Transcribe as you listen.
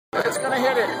It's gonna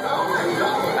hit it.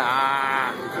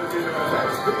 Ah.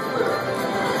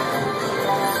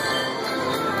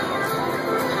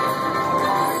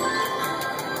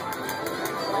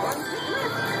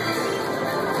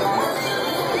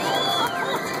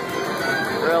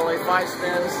 Really? 5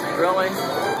 spins? Really?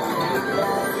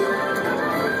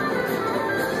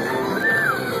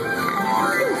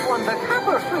 You've won the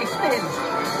copper 3 spins.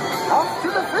 Off to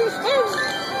the 3 spins.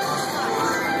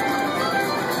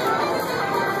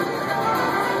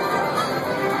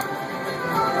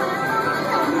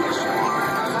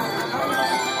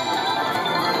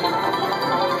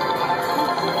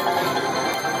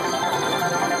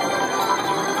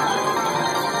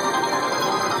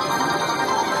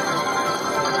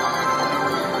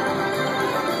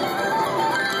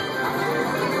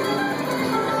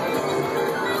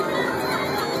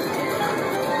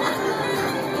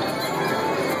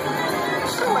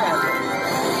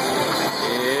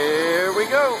 Here we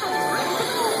go.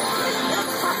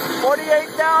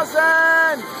 48,000.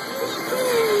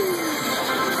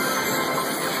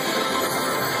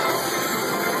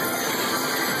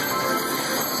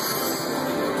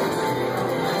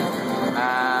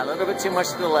 A little bit too much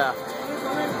to the left.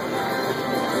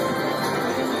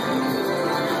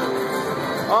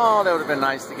 Oh, that would have been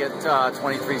nice to get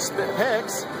 23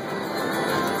 picks.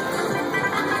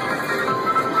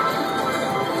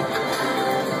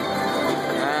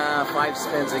 5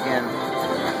 spins again.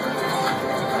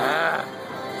 Ah.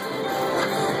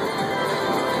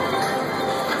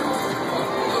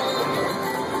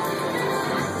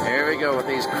 Here we go with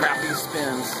these crappy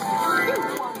spins. You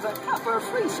won the copper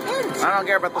 3 spins. I don't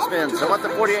care about the spins. I want the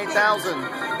 48,000.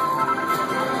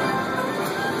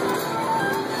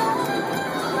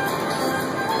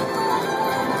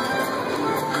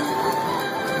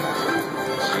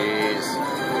 Jeez.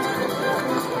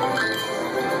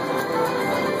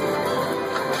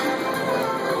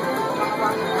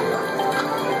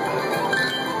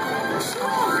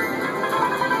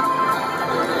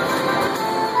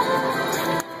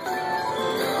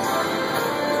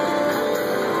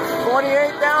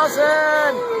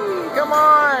 Come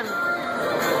on!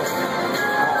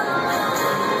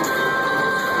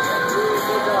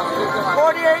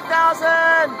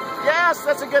 $48,000! Yes,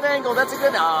 that's a good angle. That's a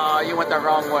good. Oh, you went the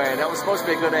wrong way. That was supposed to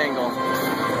be a good angle.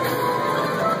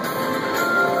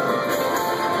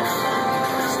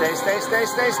 Stay, stay, stay,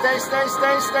 stay, stay, stay,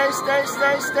 stay, stay, stay,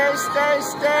 stay, stay, stay,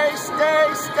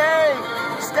 stay, stay,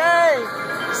 stay,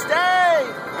 stay.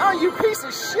 Oh, you piece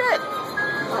of shit!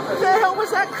 What the hell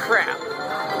was that crap?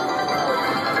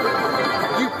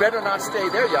 You better not stay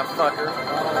there, you fucker.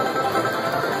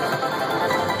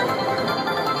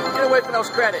 Get away from those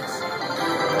credits.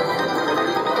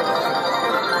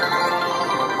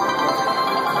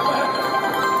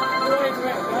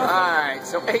 Alright,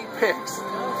 so 8 picks.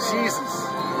 Jesus.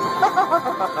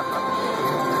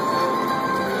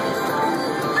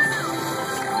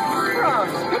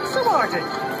 Bronze picks awarded.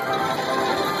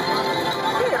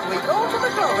 Here we go to the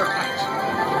clover patch.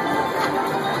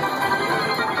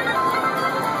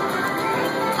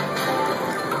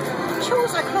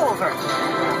 Choose a clover.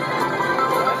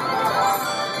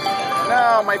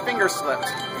 No, my finger slipped.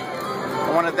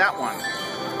 I wanted that one.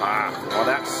 Ah, well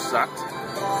that sucked.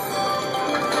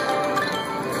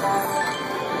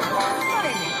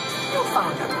 Hey, you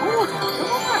found a golden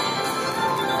clover.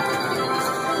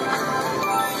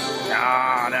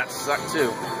 Ah, that sucked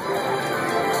too.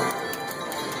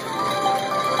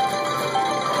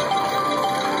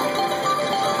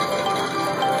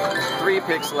 Three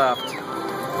picks left.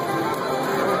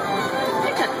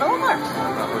 Pick a clover.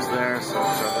 That was there, so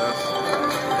this.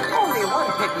 Only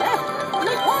 1 pick left.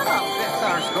 Let one out.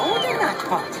 There's gold in that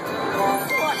pot.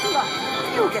 What luck.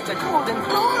 You get a golden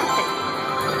clover pick.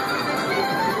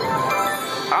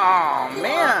 Oh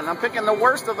man, I'm picking the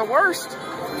worst of the worst.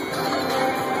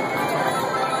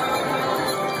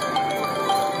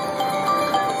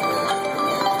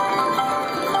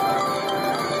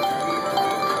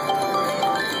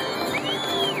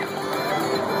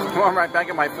 Well, I'm right back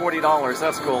at my $40.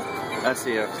 That's cool. Let's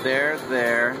see. There,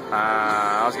 there.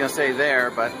 I was going to say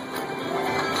there, but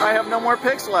I have no more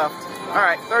picks left. All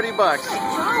right, 30 bucks.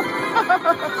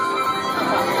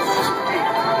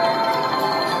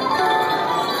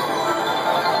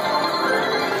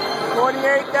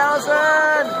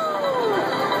 48,000.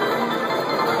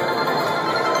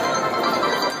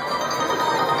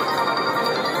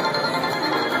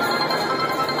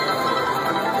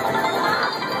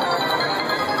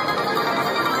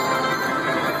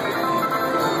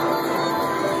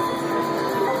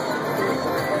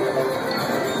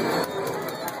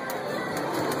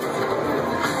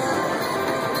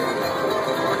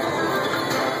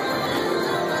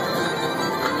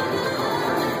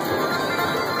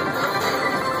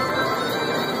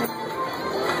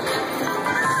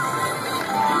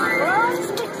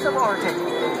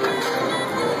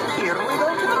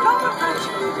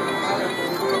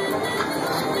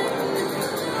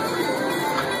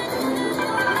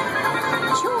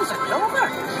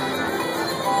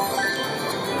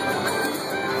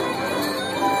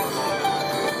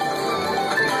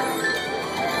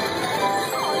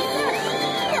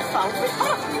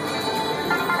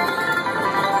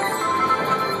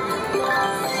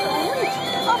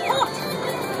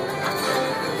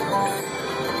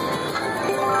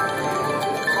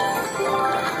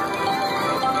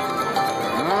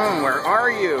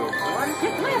 you? One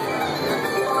pick left.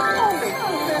 Only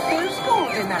hope that there's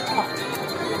gold in that pot.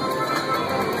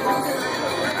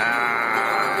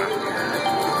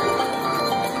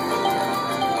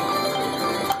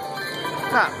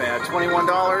 Not bad.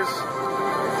 $21.